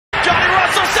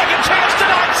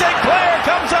St. Clair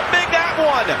comes up big that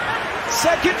one.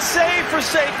 Second save for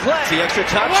St. Clair. The extra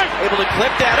touch, able to clip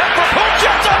that up for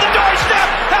Puchets on the doorstep.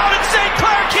 How did St.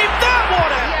 Clair keep that one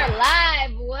out? We are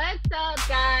live. What's up,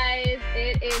 guys?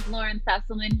 It is Lauren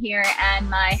Sesselmann here, and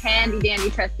my handy dandy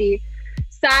trusty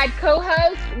side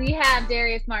co-host, we have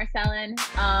Darius Marcellin,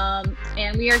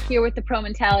 and we are here with the Pro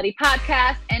Mentality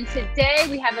podcast. And today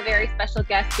we have a very special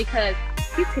guest because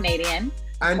he's Canadian.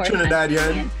 And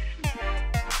Trinidadian.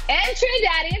 And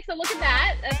Trinidadian, so look at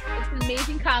that. It's an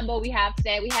amazing combo we have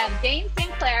today. We have Dayne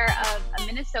St.Clair of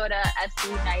Minnesota FC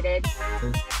United.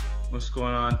 What's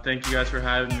going on? Thank you guys for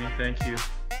having me. Thank you.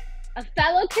 A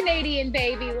fellow Canadian,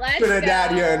 baby. Let's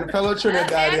Trinidadian, go. fellow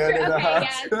Trinidadian in the house.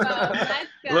 Yes, so let's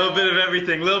go. A little bit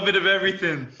of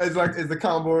everything. It's the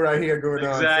combo right here going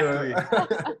exactly. on.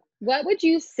 So. What would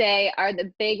you say are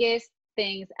the biggest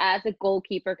things as a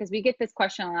goalkeeper? Because we get this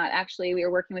question a lot. Actually, we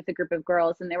were working with a group of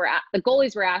girls, and the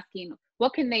goalies were asking,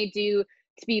 what can they do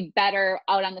to be better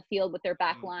out on the field with their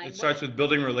back line? It starts with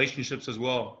building relationships as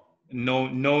well.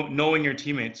 Knowing your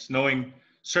teammates, knowing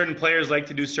certain players like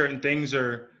to do certain things,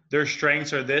 or their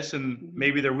strengths are this and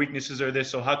maybe their weaknesses are this.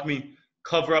 So how can we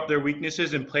cover up their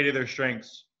weaknesses and play to their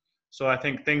strengths? So I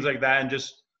think things like that, and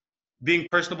just being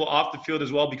personable off the field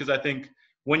as well, because I think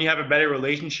when you have a better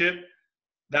relationship,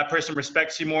 that person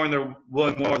respects you more and they're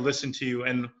willing more to listen to you.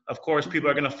 And of course, people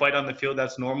are going to fight on the field.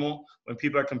 That's normal when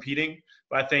people are competing.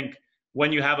 But I think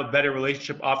when you have a better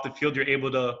relationship off the field, you're able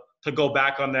to go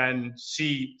back on that and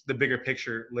see the bigger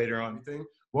picture later on.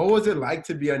 What was it like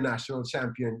to be a national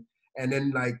champion? And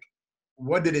then,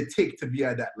 what did it take to be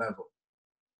at that level?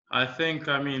 I think,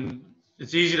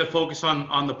 it's easy to focus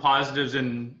on the positives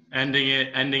and ending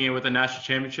it with a national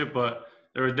championship, but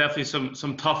there were definitely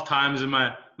some tough times in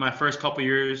my first couple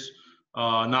years,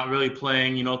 not really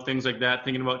playing, things like that,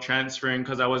 thinking about transferring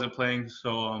because I wasn't playing.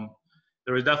 So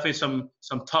there was definitely some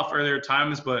tough earlier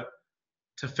times, but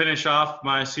to finish off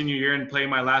my senior year and play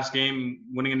my last game,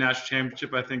 winning a national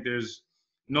championship, I think there's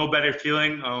no better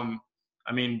feeling.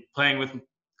 Playing with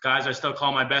guys I still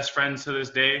call my best friends to this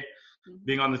day,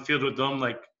 being on the field with them,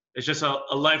 it's just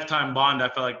a lifetime bond. I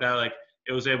felt like that,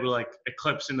 it was able to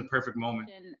eclipse in the perfect moment.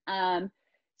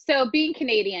 So being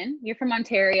Canadian, you're from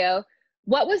Ontario.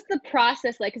 What was the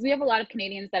process like? Because we have a lot of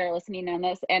Canadians that are listening on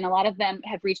this, and a lot of them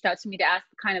have reached out to me to ask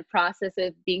the kind of process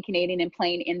of being Canadian and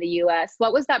playing in the U.S.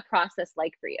 What was that process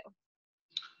like for you?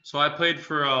 So I played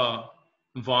for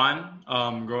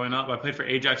Vaughan growing up. I played for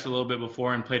Ajax a little bit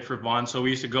before and played for Vaughan. So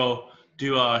we used to go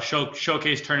do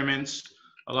showcase tournaments,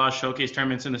 a lot of showcase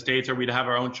tournaments in the States, or we'd have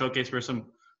our own showcase where some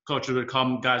coaches would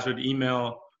come, guys would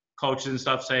email coaches and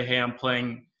stuff, say, hey, I'm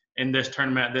playing in this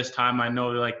tournament at this time. I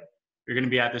know you're going to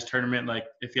be at this tournament.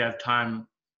 If you have time,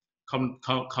 come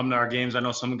to our games. I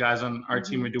know some guys on our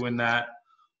team are doing that,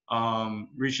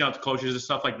 reaching out to coaches and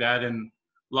stuff like that. And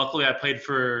luckily I played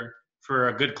for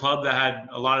a good club that had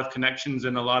a lot of connections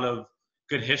and a lot of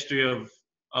good history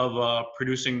of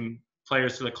producing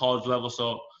players to the college level.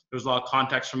 So there was a lot of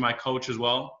contacts from my coach as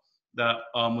well that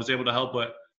was able to help.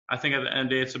 But I think at the end of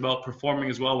the day, it's about performing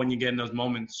as well when you get in those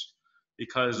moments,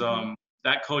 because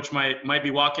that coach might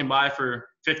be walking by for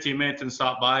 15 minutes and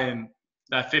stop by, and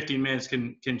that 15 minutes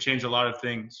can change a lot of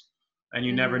things. And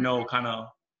you never know kind of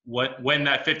when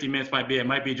that 15 minutes might be. It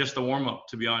might be just a warm-up,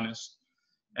 to be honest,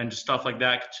 and just stuff like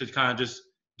that to kind of just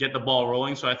get the ball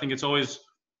rolling. So I think you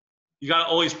got to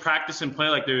always practice and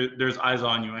play there's eyes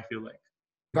on you, I feel like.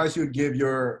 Advice you would give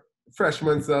your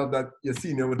freshman self that your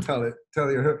senior would tell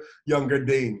your younger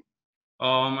Dayne?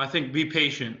 I think be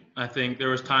patient. I think there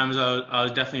was times I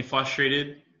was definitely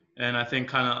frustrated, and I think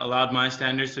kind of allowed my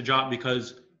standards to drop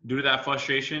due to that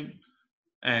frustration.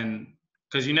 And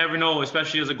because you never know,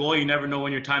 especially as a goalie, you never know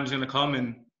when your time is going to come.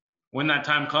 And when that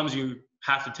time comes, you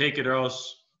have to take it, or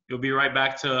else you'll be right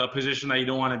back to a position that you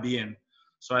don't want to be in.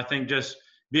 So I think just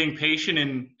being patient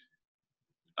and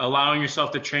allowing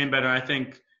yourself to train better. I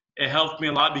think it helped me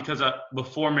a lot because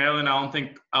before Maryland, I don't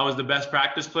think I was the best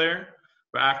practice player.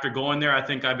 But after going there, I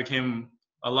think I became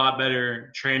a lot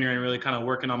better trainer and really kind of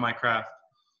working on my craft.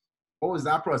 What was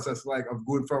that process like of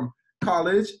going from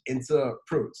college into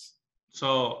pros?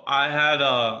 So I had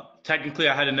technically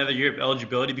I had another year of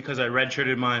eligibility because I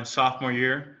redshirted my sophomore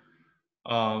year,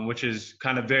 which is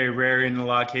kind of very rare in a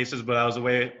lot of cases. But I was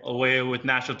away with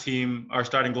national team. Our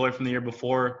starting goalie from the year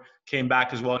before came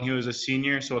back as well, and he was a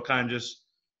senior, so it kind of just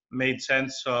made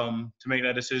sense to make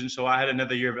that decision. So I had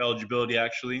another year of eligibility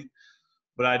actually.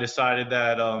 But I decided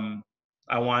that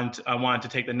I wanted to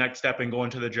take the next step and go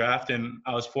into the draft, and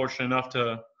I was fortunate enough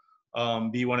to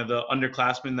be one of the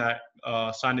underclassmen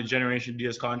that signed a Generation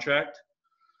Diaz contract.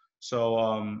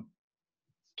 So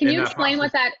Can in you that explain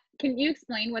process. can you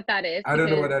explain what that is? I don't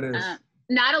know what that is.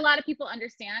 Not a lot of people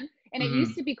understand. And it Mhm.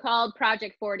 used to be called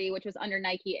Project 40, which was under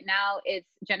Nike. And now it's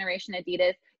Generation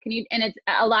Adidas. And it's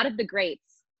a lot of the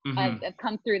greats Mhm. have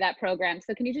come through that program.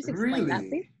 So can you just explain that,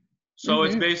 please? Really? So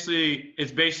Mhm.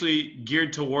 it's basically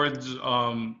geared towards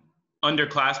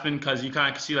underclassmen, because you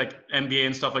kind of see like NBA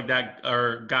and stuff like that,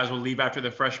 or guys will leave after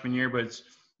their freshman year, but it's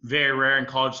very rare in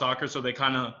college soccer. So they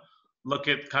kind of look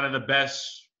at kind of the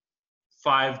best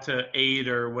 5 to 8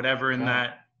 or whatever in Wow.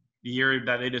 that year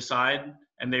that they decide,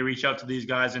 and they reach out to these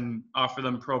guys and offer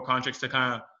them pro contracts to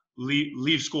kind of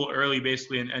leave school early,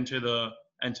 basically, and enter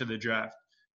the draft.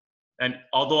 And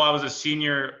although I was a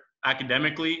senior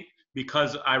academically,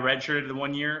 because I redshirted the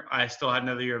 1 year, I still had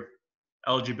another year of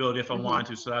eligibility if I Mhm. wanted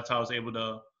to. So that's how I was able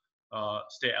to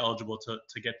stay eligible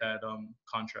to get that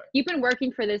contract. You've been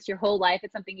working for this your whole life.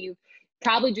 It's something you've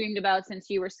probably dreamed about since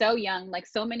you were so young, like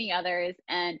so many others.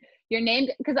 And your name,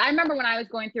 because I remember when I was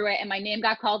going through it and my name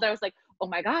got called, I was like, oh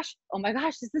my gosh,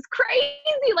 this is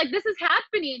crazy. Like, this is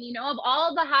happening, you know, of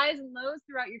all the highs and lows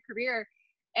throughout your career.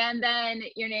 And then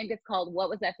your name gets called. What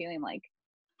was that feeling like?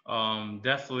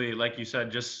 Definitely, like you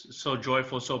said, just so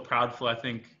joyful, so proudful. I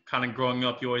think kind of growing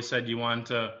up, you always said you want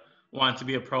to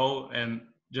be a pro, and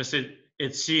just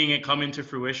it's seeing it come into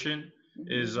fruition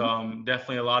is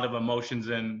definitely a lot of emotions,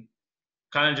 and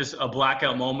kind of just a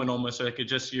blackout moment almost. Like you're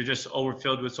just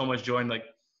overfilled with so much joy, and like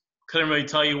couldn't really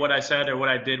tell you what I said or what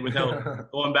I did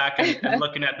without going back and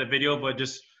looking at the video. But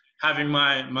just having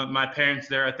my parents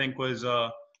there, I think was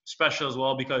special as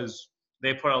well, because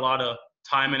they put a lot of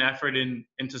time and effort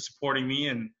into supporting me,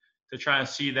 and to try and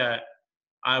see that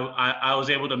I was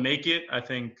able to make it, I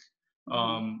think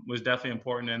was definitely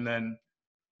important.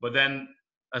 But then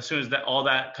as soon as all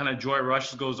that kind of joy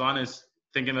rush goes on, is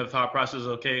thinking of the thought process,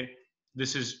 okay,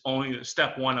 this is only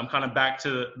step one. I'm kind of back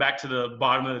to the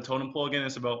bottom of the totem pole again.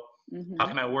 It's about how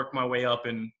can I work my way up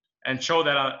and show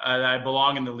that I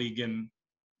belong in the league and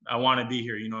I want to be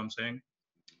here. You know what I'm saying?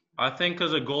 I think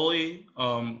as a goalie,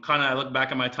 kind of I look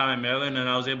back at my time at Maryland, and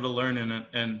I was able to learn in it,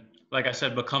 and like I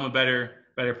said, become a better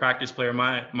practice player.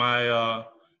 My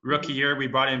rookie year, we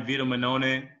brought in Vito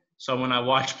Minone, someone I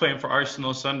watched playing for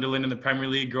Arsenal, Sunderland in the Premier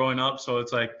League growing up. So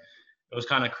it's like it was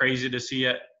kind of crazy to see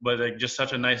it, but like just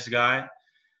such a nice guy,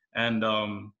 and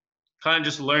kind of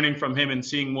just learning from him and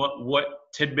seeing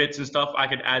what tidbits and stuff I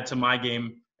could add to my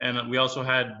game. And we also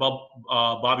had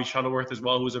Bobby Shuttleworth as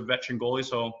well, who was a veteran goalie.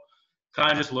 So kind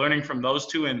of just learning from those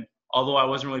two. And although I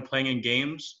wasn't really playing in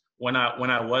games when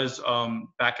I was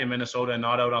back in Minnesota and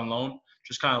not out on loan,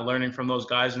 just kind of learning from those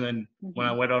guys. And then when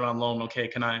I went out on loan, okay,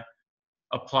 can I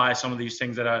apply some of these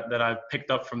things that I've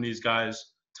picked up from these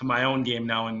guys to my own game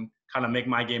now and kind of make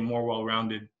my game more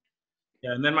well-rounded.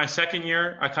 Yeah, and then my second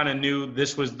year, I kind of knew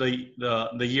this was the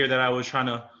year that I was trying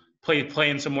to play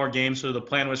in some more games. So the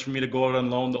plan was for me to go out on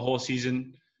loan the whole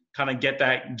season, kind of get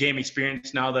that game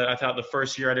experience. Now that I thought the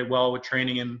first year I did well with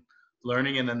training and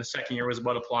learning, and then the second year was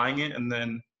about applying it. And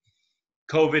then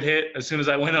COVID hit as soon as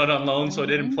I went out on loan, so I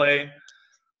didn't play.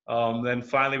 Then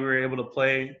finally we were able to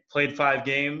played 5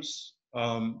 games,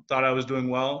 thought I was doing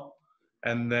well.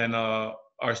 And then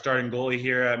our starting goalie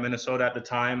here at Minnesota at the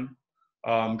time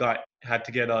had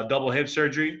to get a double hip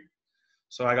surgery.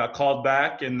 So I got called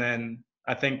back, and then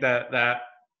I think that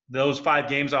those 5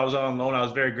 games I was on loan, I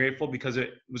was very grateful because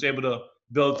it was able to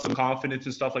build some confidence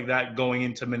and stuff like that going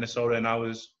into Minnesota, and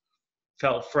I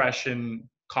felt fresh and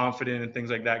confident and things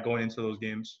like that going into those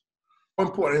games. How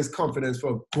important is confidence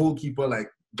for a goalkeeper, like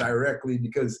directly?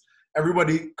 Because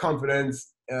everybody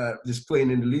confidence just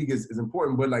playing in the league is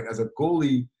important, but like as a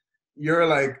goalie, you're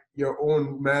like your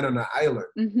own man on an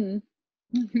island.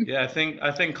 Yeah, I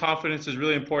think confidence is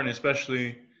really important,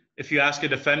 especially if you ask a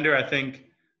defender. I think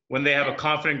when they have a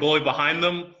confident goalie behind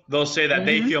them, they'll say that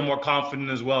they feel more confident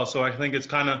as well. So I think it's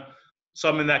kind of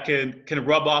something that can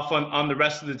rub off on the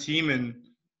rest of the team. And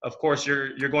of course,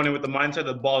 you're going in with the mindset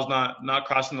the ball's not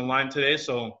crossing the line today.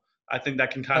 So I think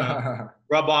that can kind of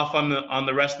rub off on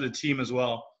the rest of the team as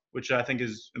well, which I think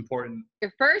is important.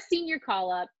 Your first senior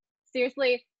call up,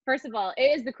 seriously. First of all, it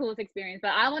is the coolest experience,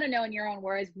 but I want to know in your own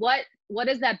words, what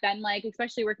has that been like,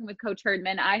 especially working with Coach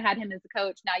Herdman? I had him as a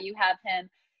coach. Now you have him.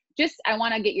 Just, I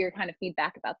want to get your kind of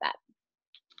feedback about that.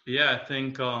 Yeah, I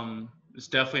think it's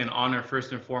definitely an honor,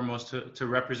 first and foremost, to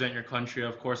represent your country.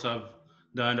 Of course, I've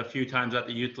done it a few times at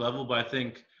the youth level, but I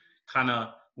think kind of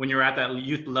when you're at that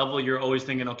youth level, you're always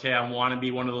thinking, okay, I want to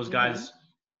be one of those guys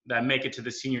that make it to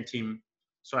the senior team.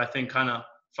 So I think kind of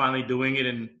finally doing it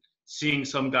and seeing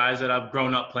some guys that I've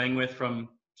grown up playing with from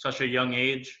such a young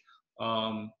age,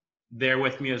 there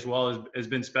with me as well has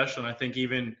been special. And I think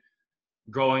even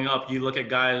growing up, you look at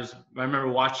guys. I remember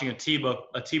watching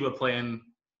Atiba play, and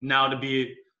now to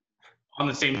be on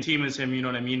the same team as him, you know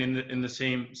what I mean, in the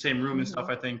same room and stuff,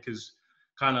 I think is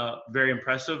kind of very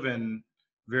impressive, and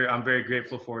I'm very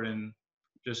grateful for it, and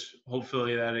just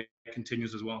hopefully that it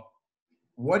continues as well.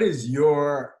 What is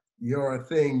your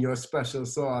thing, your special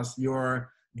sauce,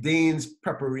 your Dayne's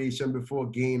preparation before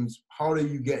games? How do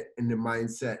you get in the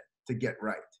mindset to get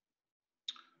right?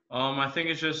 I think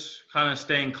it's just kind of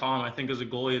staying calm. I think as a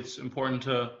goalie, it's important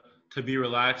to be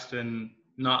relaxed and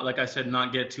not, like I said,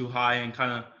 not get too high, and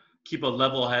kind of keep a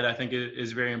level head. I think it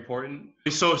is very important.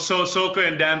 So soca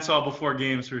and dancehall before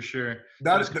games for sure.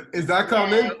 Is that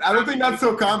common? I don't think that's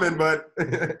so common, but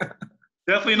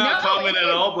definitely not common at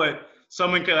all. But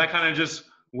that kind of just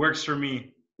works for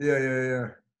me. Yeah.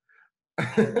 I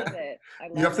love it.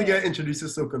 You have to get introduced to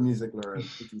soca music, Lauren,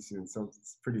 pretty soon. So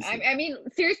it's pretty soon. I mean,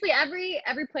 seriously, every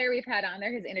player we've had on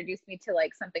there has introduced me to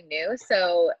like something new.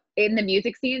 So in the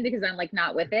music scene, because I'm like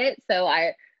not with it, so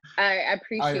I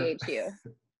appreciate you.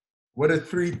 What are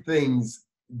 3 things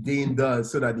Dayne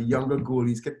does so that the younger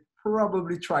goalies can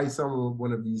probably try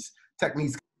one of these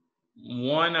techniques?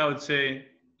 1, I would say,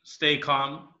 stay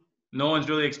calm. No one's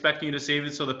really expecting you to save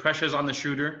it, so the pressure's on the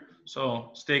shooter.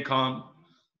 So stay calm.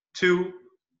 2,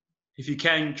 if you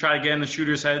can, try to get in the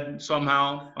shooter's head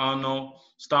somehow. I don't know,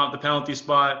 stomp the penalty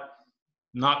spot,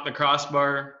 knock the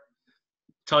crossbar,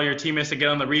 tell your teammates to get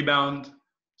on the rebound.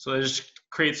 So they just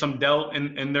create some doubt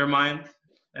in their mind.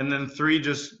 And then 3,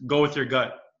 just go with your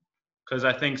gut. Because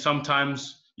I think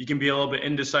sometimes you can be a little bit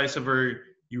indecisive, or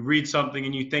you read something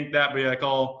and you think that, but you're like,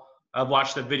 oh, I've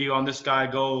watched the video on this guy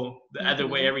go the other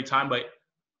way every time. But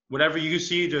whatever you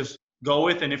see, just go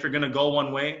with. And if you're going to go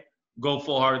one way, go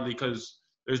full-heartedly, because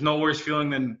there's no worse feeling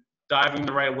than diving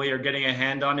the right way or getting a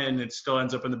hand on it and it still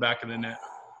ends up in the back of the net.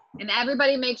 And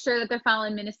everybody make sure that they're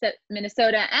following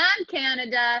Minnesota and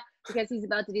Canada, because he's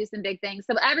about to do some big things.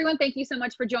 So everyone, thank you so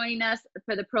much for joining us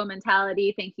for the Pro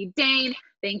Mentality. Thank you, Dayne.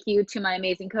 Thank you to my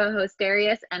amazing co-host,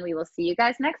 Darius. And we will see you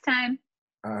guys next time.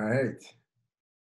 All right.